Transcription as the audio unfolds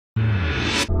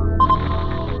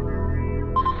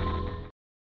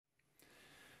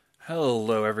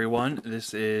Hello everyone,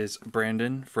 this is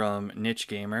Brandon from Niche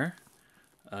Gamer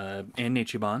and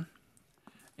Nichiban,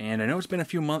 and I know it's been a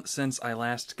few months since I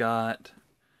last got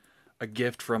a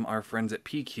gift from our friends at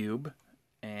PQube,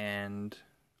 and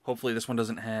hopefully this one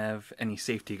doesn't have any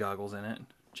safety goggles in it.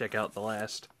 Check out the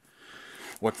last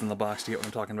What's in the Box to get what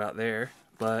I'm talking about there.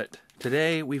 But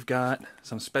today we've got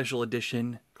some special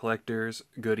edition collector's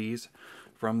goodies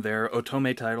from their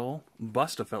otome title,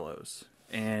 BUSTAFELLOWS.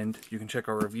 And you can check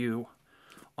our review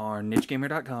on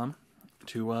nichegamer.com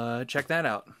to check that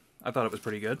out. I thought it was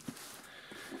pretty good.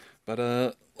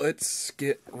 But let's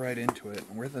get right into it.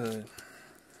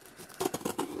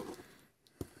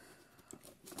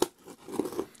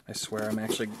 I swear I'm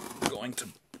actually going to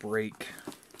break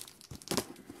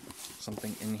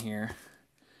something in here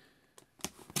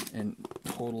and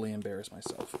totally embarrass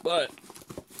myself. But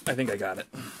I think I got it.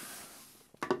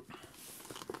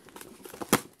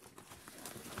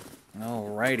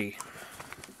 Alrighty.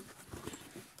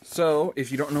 So,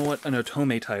 if you don't know what an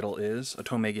otome title is,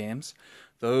 otome games,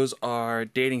 those are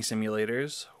dating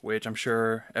simulators, which I'm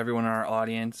sure everyone in our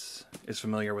audience is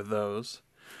familiar with those.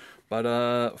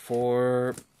 But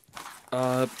for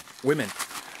women,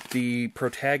 the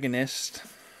protagonist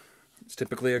is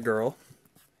typically a girl.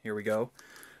 Here we go.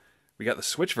 We got the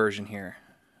Switch version here.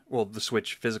 Well, the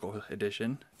Switch physical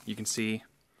edition. You can see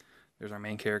there's our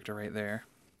main character right there.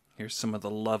 Here's some of the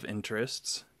love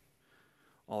interests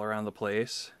all around the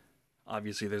place.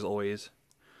 Obviously, there's always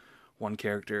one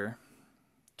character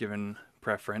given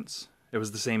preference. It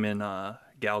was the same in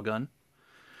Galgun,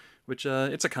 which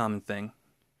it's a common thing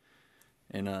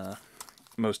in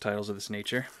most titles of this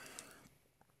nature.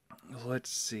 Let's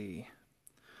see.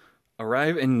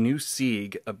 Arrive in New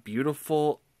Sieg, a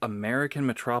beautiful American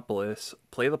metropolis.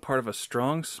 Play the part of a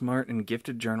strong, smart, and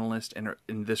gifted journalist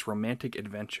in this romantic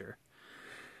adventure.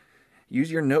 Use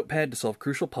your notepad to solve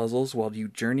crucial puzzles while you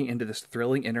journey into this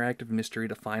thrilling interactive mystery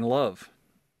to find love.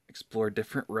 Explore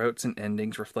different routes and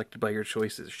endings reflected by your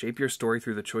choices. Shape your story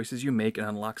through the choices you make and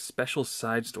unlock special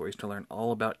side stories to learn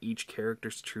all about each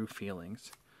character's true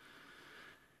feelings.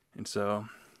 And so,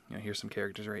 here's some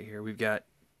characters right here. We've got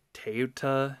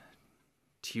Teuta.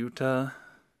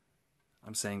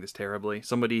 I'm saying this terribly.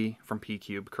 Somebody from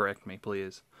PQube, correct me,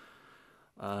 please.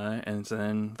 And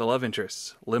then the love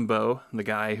interests. Limbo, the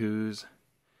guy who's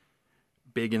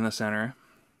big in the center.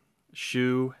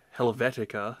 Shu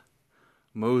Helvetica,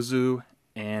 Mozu,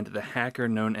 and the hacker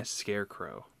known as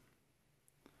Scarecrow.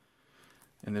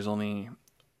 And there's only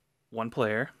one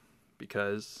player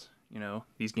because,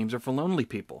 these games are for lonely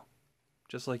people.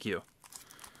 Just like you.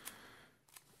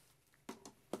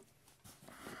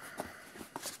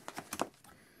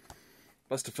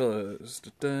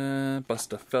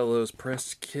 BUSTAFELLOWS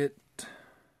press kit.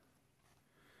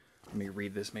 Let me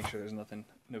read this, make sure there's no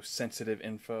sensitive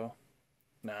info.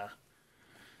 Nah.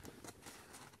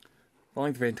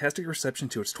 Following the fantastic reception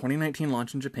to its 2019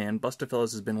 launch in Japan,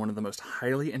 BUSTAFELLOWS has been one of the most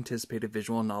highly anticipated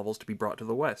visual novels to be brought to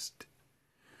the West.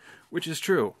 Which is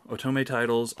true. Otome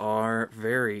titles are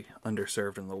very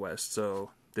underserved in the West,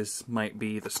 so this might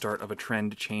be the start of a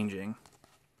trend changing.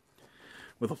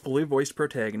 With a fully voiced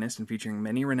protagonist and featuring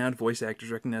many renowned voice actors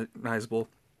recognizable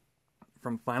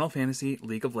from Final Fantasy,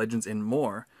 League of Legends, and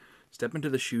more, step into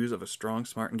the shoes of a strong,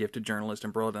 smart, and gifted journalist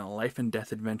embroiled in a life and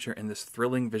death adventure in this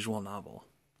thrilling visual novel.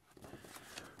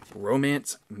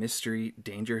 Romance, mystery,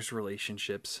 dangerous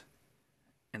relationships,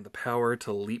 and the power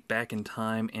to leap back in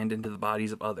time and into the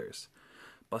bodies of others.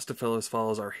 BUSTAFELLOWS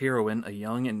follows our heroine, a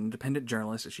young and independent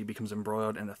journalist, as she becomes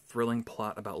embroiled in a thrilling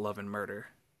plot about love and murder.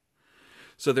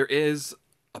 So there is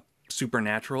a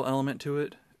supernatural element to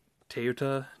it.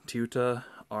 Teuta,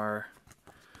 our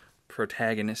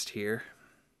protagonist here,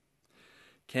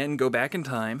 can go back in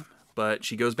time, but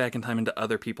she goes back in time into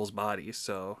other people's bodies.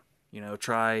 So,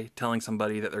 try telling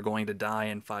somebody that they're going to die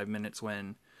in 5 minutes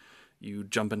when you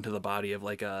jump into the body of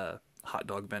like a hot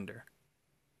dog vendor.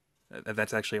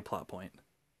 That's actually a plot point.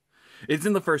 It's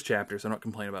in the first chapter, so don't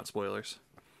complain about spoilers.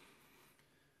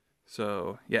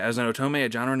 So, yeah, as an otome, a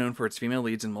genre known for its female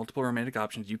leads and multiple romantic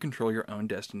options, you control your own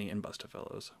destiny in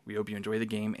BUSTAFELLOWS. We hope you enjoy the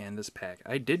game and this pack.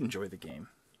 I did enjoy the game.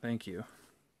 Thank you.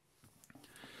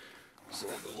 So,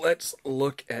 let's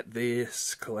look at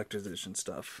this collector's edition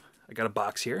stuff. I got a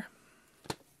box here.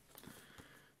 A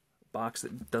box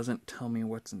that doesn't tell me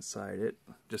what's inside it.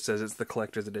 Just says it's the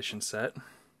collector's edition set.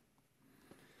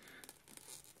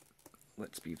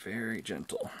 Let's be very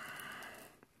gentle.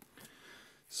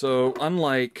 So,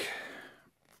 unlike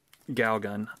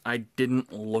Galgun, I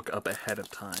didn't look up ahead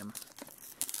of time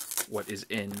what is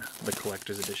in the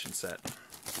collector's edition set.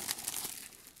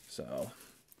 So,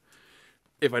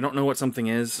 if I don't know what something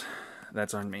is,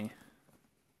 that's on me.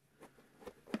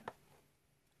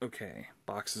 Okay,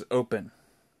 box is open.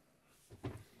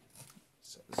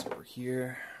 Set this over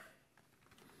here.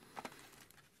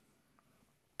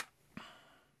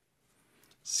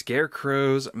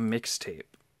 Scarecrow's mixtape.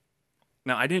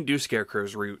 Now, I didn't do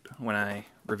Scarecrow's route when I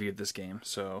reviewed this game,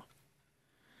 so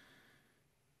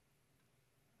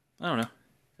I don't know.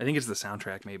 I think it's the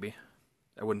soundtrack, maybe.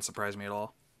 That wouldn't surprise me at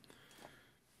all.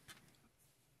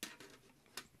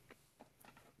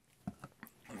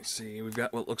 Let me see. We've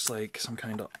got what looks like some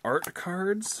kind of art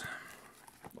cards.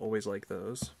 Always like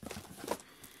those.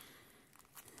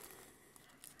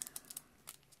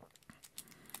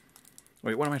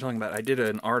 Wait, what am I talking about? I did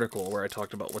an article where I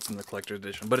talked about what's in the collector's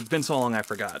edition, but it's been so long I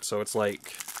forgot, so it's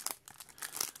like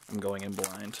I'm going in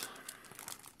blind.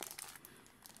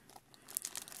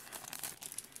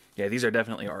 Yeah, these are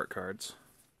definitely art cards.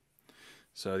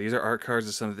 So these are art cards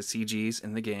of some of the CGs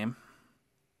in the game.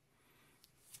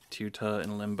 Tuta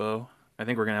and Limbo. I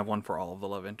think we're going to have one for all of the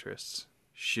love interests.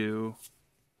 Shu.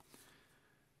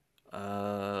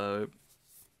 Yeah,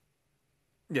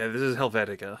 this is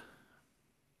Helvetica.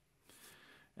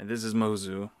 And this is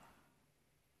Mozu.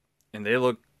 And they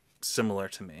look similar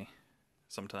to me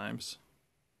sometimes.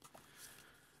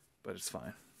 But it's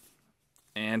fine.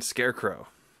 And Scarecrow.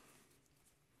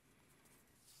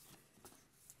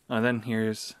 And then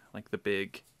here's like the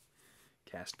big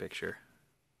cast picture.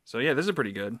 So yeah, this is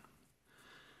pretty good.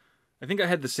 I think I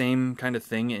had the same kind of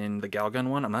thing in the Galgun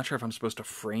one. I'm not sure if I'm supposed to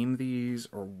frame these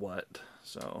or what.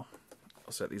 So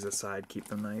I'll set these aside, keep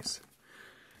them nice.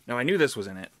 Now I knew this was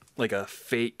in it. Like a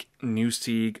fake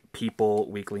Newspeak People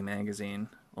weekly magazine.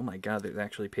 Oh my god, there's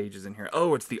actually pages in here.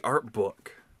 Oh, it's the art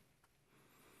book.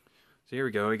 So here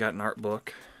we go, we got an art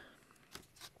book.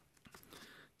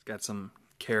 It's got some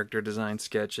character design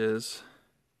sketches.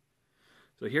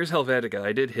 So here's Helvetica.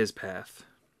 I did his path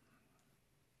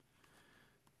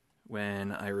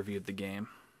when I reviewed the game.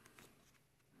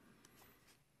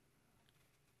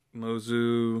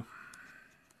 Mozu,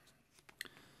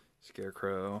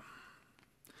 Scarecrow,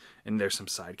 and there's some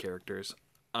side characters.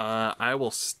 I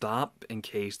will stop in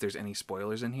case there's any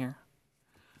spoilers in here.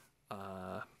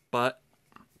 But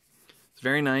it's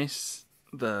very nice.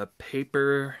 The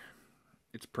paper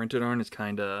it's printed on is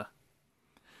kind of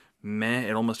meh.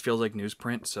 It almost feels like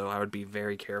newsprint, so I would be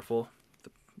very careful.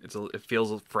 It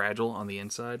feels fragile on the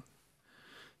inside.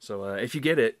 So if you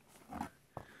get it,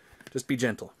 just be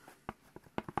gentle.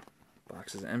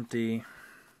 Box is empty.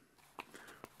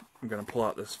 I'm going to pull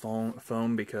out this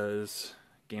foam because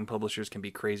game publishers can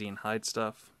be crazy and hide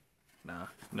stuff. Nah,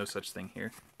 no such thing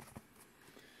here.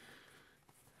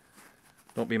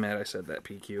 Don't be mad I said that,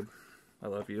 PQube. I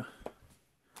love you.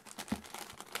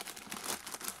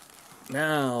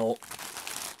 Now,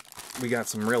 we got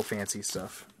some real fancy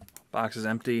stuff. Box is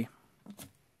empty.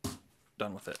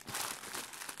 Done with it.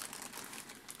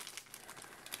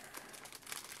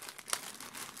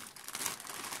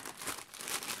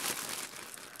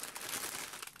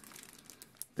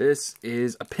 This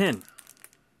is a pin.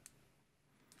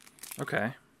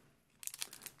 Okay.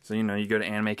 So, you know, you go to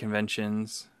anime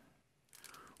conventions,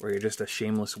 or you're just a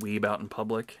shameless weeb out in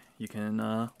public, you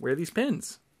can wear these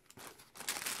pins.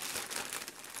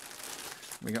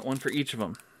 We got one for each of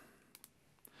them.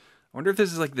 I wonder if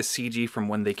this is like the CG from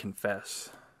When They Confess.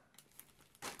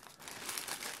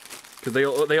 Because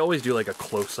they always do like a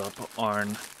close-up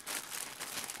on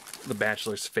the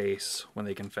Bachelor's face when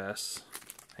they confess.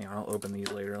 Hang on, I'll open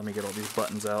these later. Let me get all these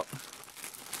buttons out.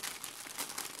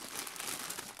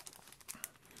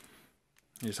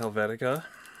 Here's Helvetica.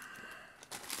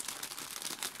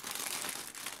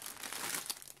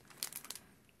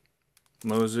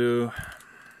 Mozu.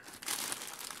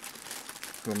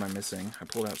 Who am I missing? I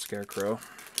pulled out Scarecrow.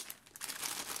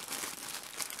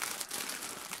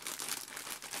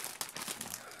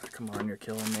 Come on, you're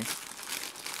killing me.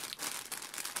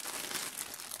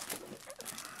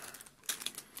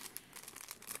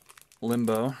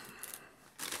 Limbo.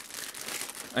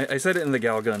 I said it in the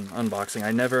Galgun unboxing.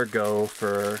 I never go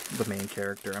for the main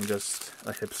character. I'm just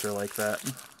a hipster like that.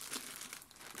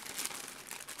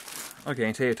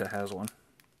 Okay, Toyota has one.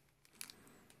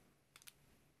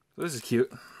 So this is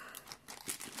cute.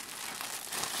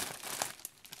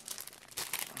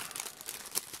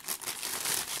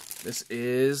 This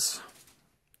is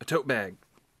a tote bag,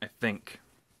 I think.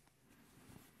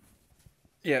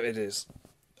 Yeah, it is.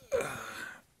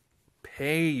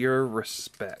 Pay your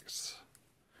respects.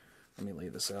 Let me lay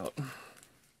this out.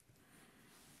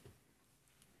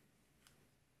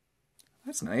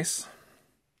 That's nice.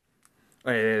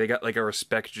 Oh, yeah, they got like a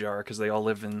respect jar because they all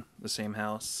live in the same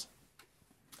house.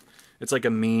 It's like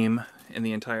a meme in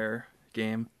the entire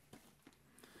game.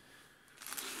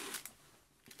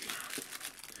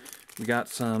 We got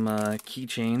some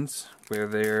keychains where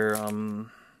they're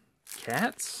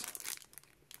cats?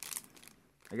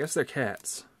 I guess they're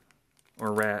cats.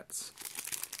 Or rats.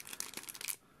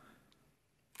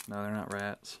 No, they're not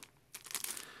rats.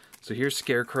 So here's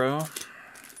Scarecrow,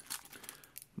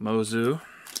 Mozu,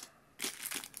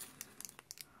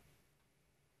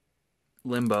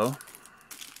 Limbo.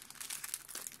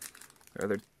 Are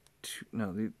there two?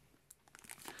 No,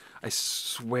 I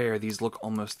swear these look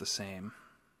almost the same.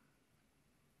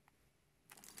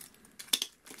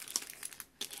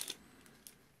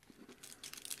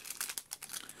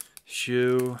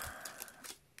 Shu,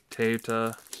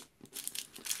 Teuta,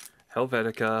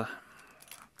 Helvetica,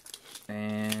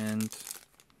 and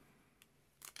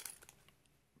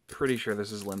pretty sure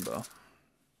this is Limbo.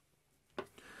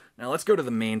 Now let's go to the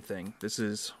main thing. This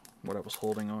is what I was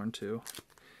holding on to.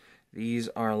 These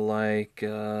are like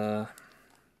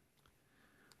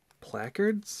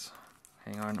placards.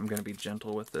 Hang on, I'm going to be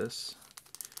gentle with this.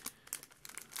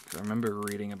 I remember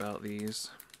reading about these.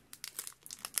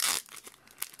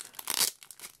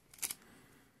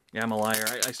 Yeah, I'm a liar.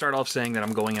 I start off saying that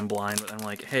I'm going in blind, but I'm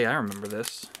like, hey, I remember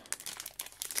this.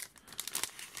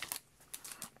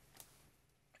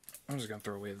 I'm just going to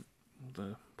throw away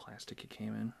the plastic it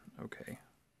came in. Okay.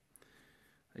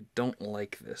 I don't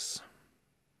like this.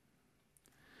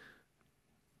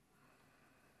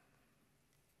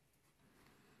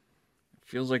 It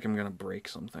feels like I'm going to break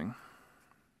something.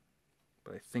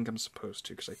 But I think I'm supposed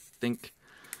to, because I think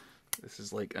this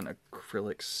is like an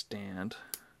acrylic stand.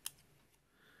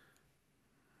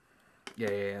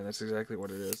 Yeah, that's exactly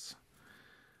what it is.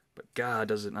 But God,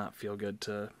 does it not feel good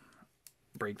to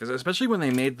break this. Especially when they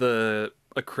made the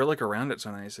acrylic around it so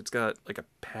nice. It's got like a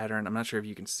pattern. I'm not sure if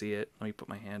you can see it. Let me put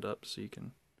my hand up so you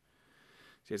can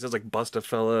see. It says like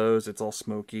BUSTAFELLOWS. It's all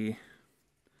smoky.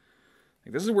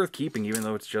 Like, this is worth keeping even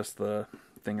though it's just the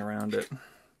thing around it.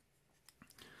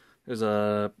 There's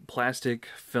a plastic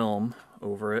film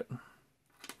over it.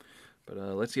 But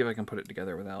let's see if I can put it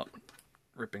together without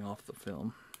ripping off the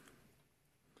film.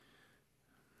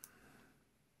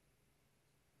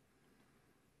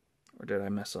 Or did I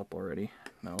mess up already?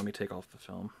 No, let me take off the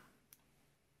film.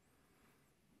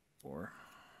 Or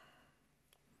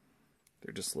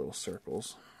they're just little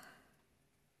circles,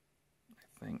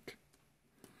 I think.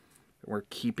 We're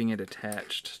keeping it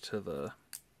attached to the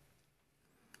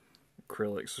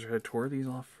acrylic. So should I tore these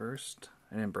off first?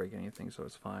 I didn't break anything, so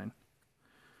it's fine.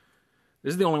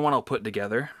 This is the only one I'll put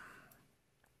together,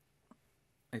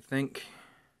 I think.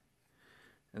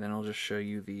 And then I'll just show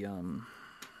you the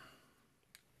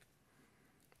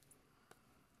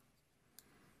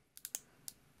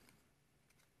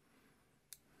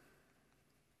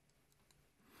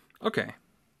okay,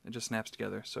 it just snaps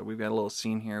together. So we've got a little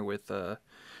scene here with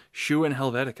Shu and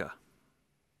Helvetica.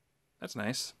 That's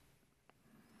nice.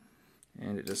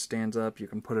 And it just stands up. You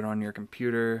can put it on your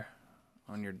computer,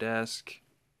 on your desk,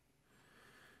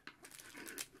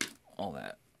 all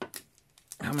that.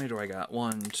 How many do I got?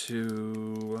 1,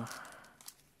 2,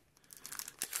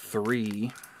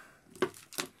 3,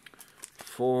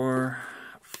 4,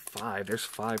 5. There's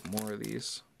 5 more of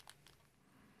these.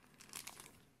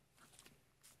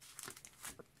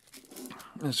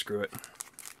 Screw it.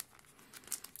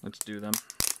 Let's do them.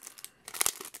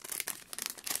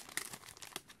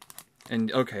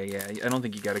 And okay, yeah, I don't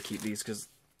think you gotta keep these because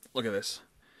look at this.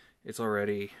 It's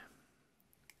already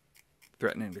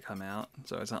threatening to come out.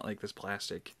 So it's not like this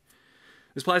plastic.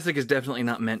 This plastic is definitely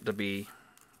not meant to be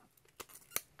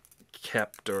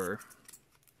kept, or,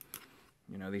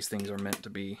 you know, these things are meant to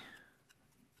be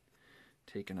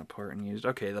taken apart and used.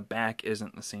 Okay, the back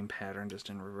isn't the same pattern, just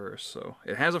in reverse. So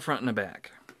it has a front and a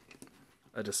back.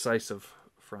 A decisive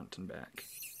front and back.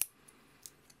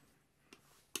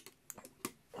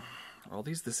 Are all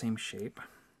these the same shape?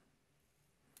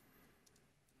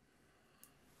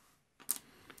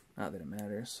 Not that it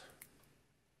matters.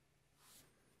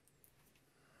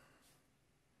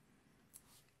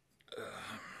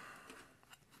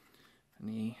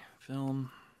 Any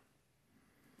film?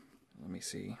 Let me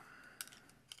see.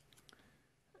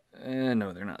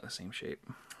 No, they're not the same shape.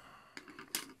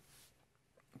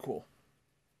 Cool.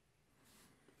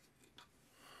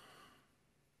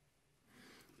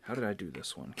 How did I do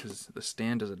this one? Because the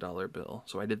stand is a dollar bill,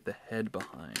 so I did the head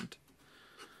behind.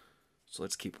 So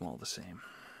let's keep them all the same.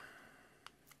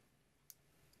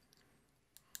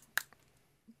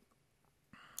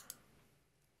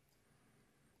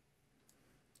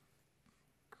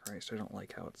 Christ, I don't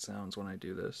like how it sounds when I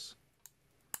do this.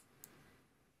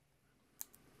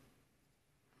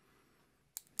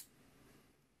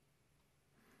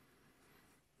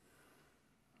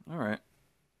 Alright.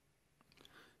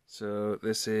 So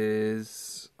this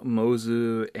is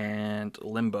Mozu and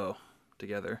Limbo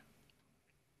together.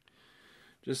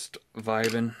 Just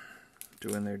vibing,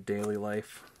 doing their daily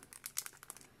life.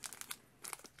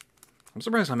 I'm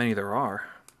surprised how many there are.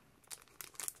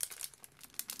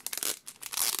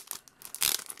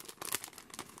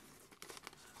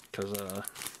 Because,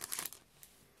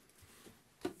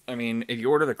 I mean, if you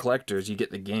order the collectors, you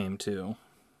get the game, too.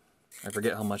 I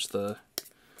forget how much the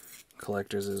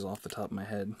collectors is off the top of my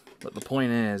head. But the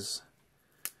point is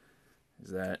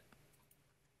that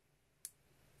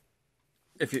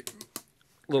if you...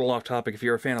 Little off topic, if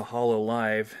you're a fan of Hollow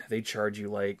Live, they charge you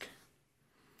like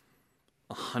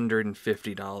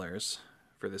 $150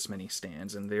 for this many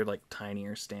stands, and they're like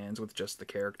tinier stands with just the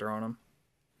character on them.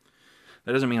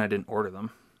 That doesn't mean I didn't order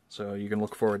them, so you can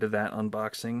look forward to that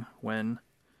unboxing when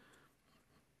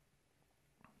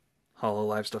Hollow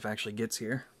Live stuff actually gets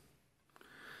here.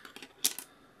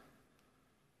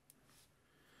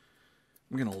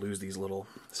 I'm gonna lose these little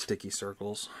sticky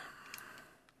circles.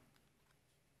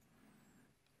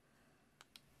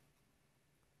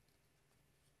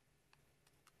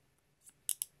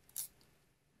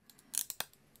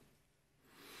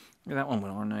 Yeah, that one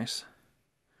went on nice.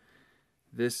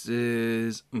 This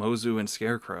is Mozu and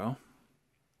Scarecrow.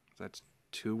 That's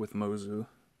 2 with Mozu.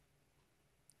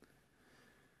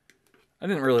 I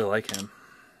didn't really like him.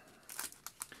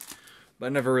 But I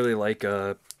never really like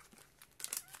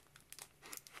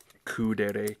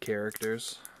Kudere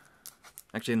characters.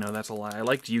 Actually, no, that's a lie. I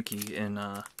liked Yuki in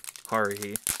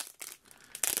Haruhi.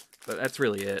 But that's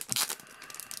really it.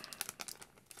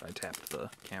 I tapped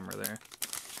the camera there.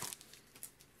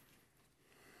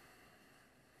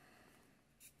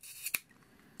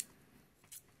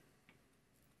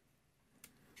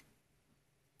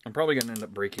 I'm probably going to end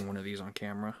up breaking one of these on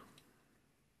camera.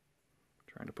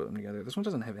 Trying to put them together. This one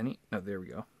doesn't have any... No, there we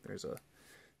go. There's a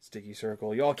sticky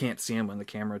circle. Y'all can't see them on the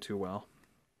camera too well.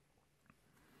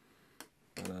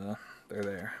 But, they're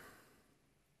there.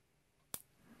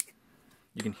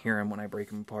 You can hear them when I break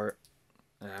them apart.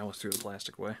 I almost threw the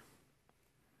plastic away.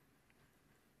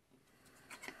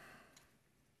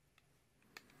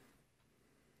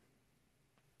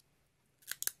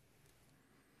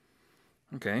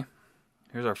 Okay.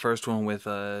 Here's our first one with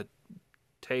Teuta.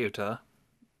 If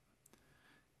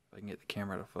I can get the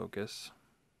camera to focus.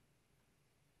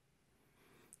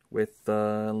 With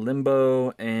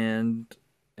Limbo and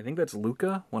I think that's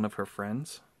Luca, one of her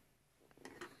friends.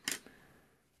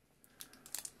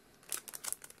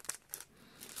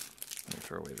 Let me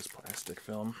throw away this plastic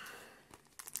film.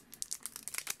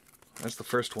 That's the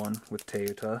first one with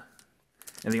Teuta.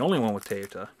 And the only one with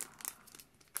Teuta.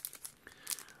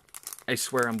 I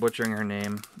swear I'm butchering her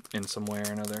name in some way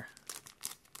or another.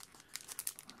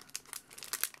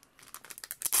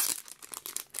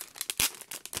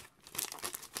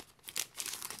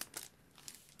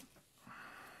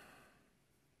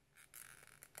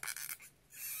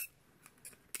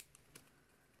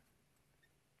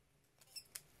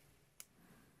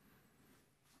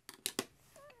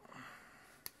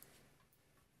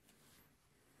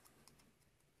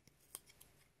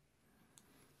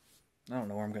 I don't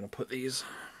know where I'm going to put these.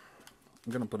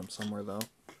 I'm going to put them somewhere, though.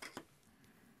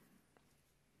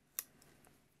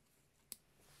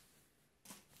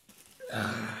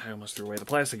 I almost threw away the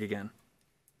plastic again.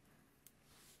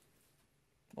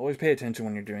 Always pay attention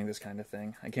when you're doing this kind of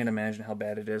thing. I can't imagine how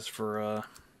bad it is for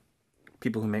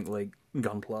people who make, like,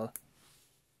 Gunpla.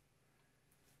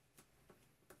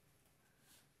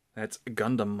 That's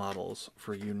Gundam models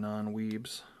for you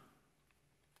non-weebs.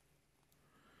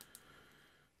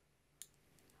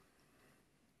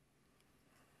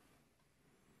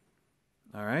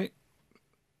 Alright.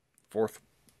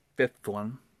 Fifth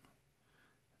one.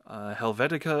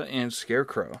 Helvetica and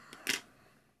Scarecrow.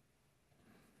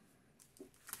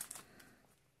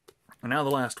 And now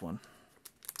the last one.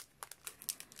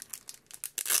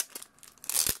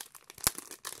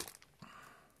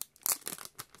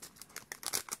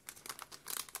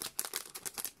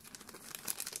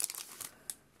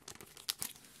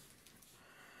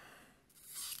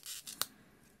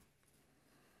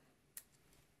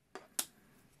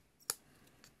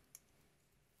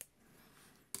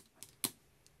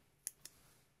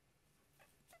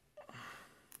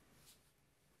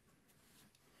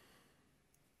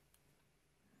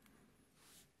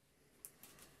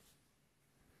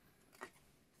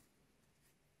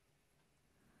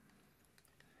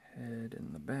 Head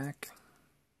in the back.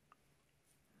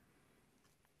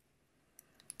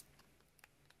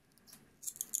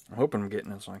 I'm hoping I'm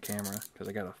getting this on camera because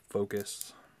I gotta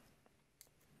focus.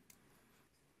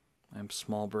 I'm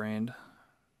small-brained.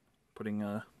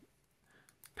 Putting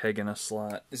peg in a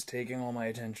slot is taking all my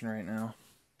attention right now.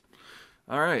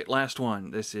 Alright, last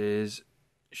one. This is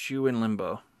Shoe in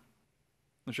Limbo.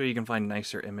 I'm sure you can find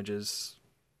nicer images.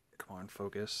 Come on,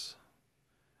 focus.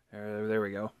 There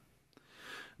we go.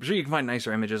 I'm sure you can find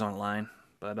nicer images online,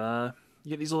 but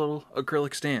you get these little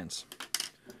acrylic stands.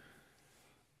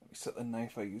 Let me set the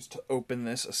knife I used to open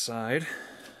this aside.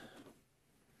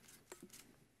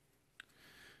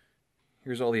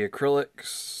 Here's all the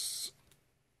acrylics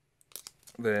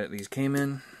that these came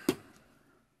in.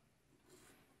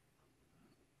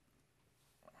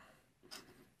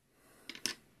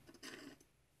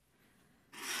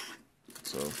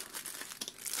 So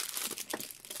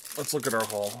let's look at our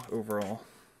haul overall.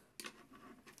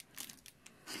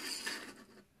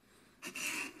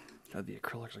 God, the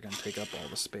acrylics are going to take up all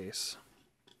the space.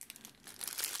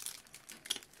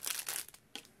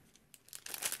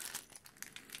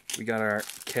 We got our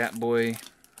Catboy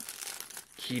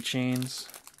keychains.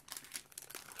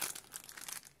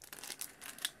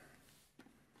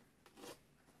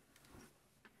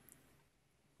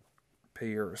 Pay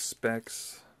your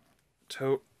respects.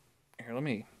 Tote. Here, let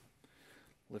me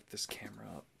lift this camera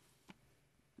up.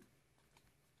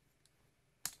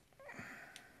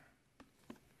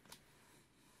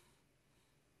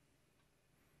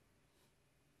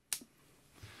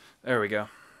 There we go.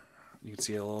 You can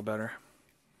see it a little better.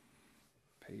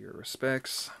 Pay your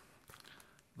respects.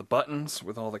 The buttons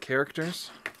with all the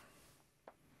characters.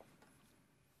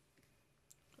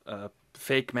 A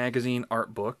fake magazine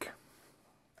art book.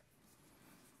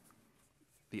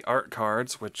 The art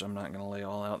cards, which I'm not going to lay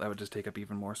all out. That would just take up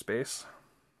even more space.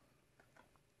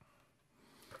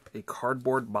 A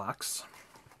cardboard box.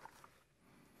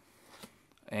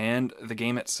 And the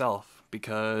game itself,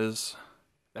 because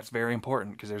that's very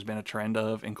important, because there's been a trend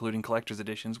of including collector's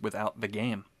editions without the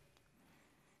game.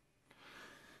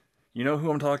 You know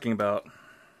who I'm talking about.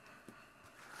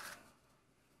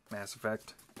 Mass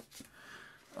Effect.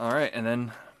 Alright, and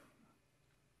then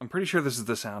I'm pretty sure this is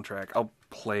the soundtrack. I'll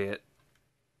play it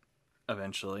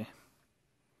eventually.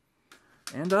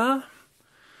 And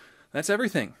that's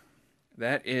everything.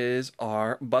 That is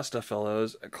our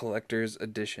BUSTAFELLOWS Collector's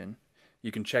Edition.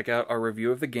 You can check out our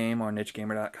review of the game on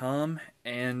nichegamer.com,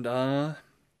 and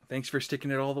thanks for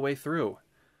sticking it all the way through.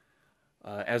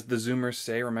 As the Zoomers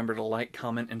say, remember to like,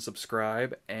 comment, and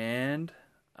subscribe, and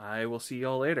I will see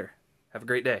y'all later. Have a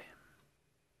great day.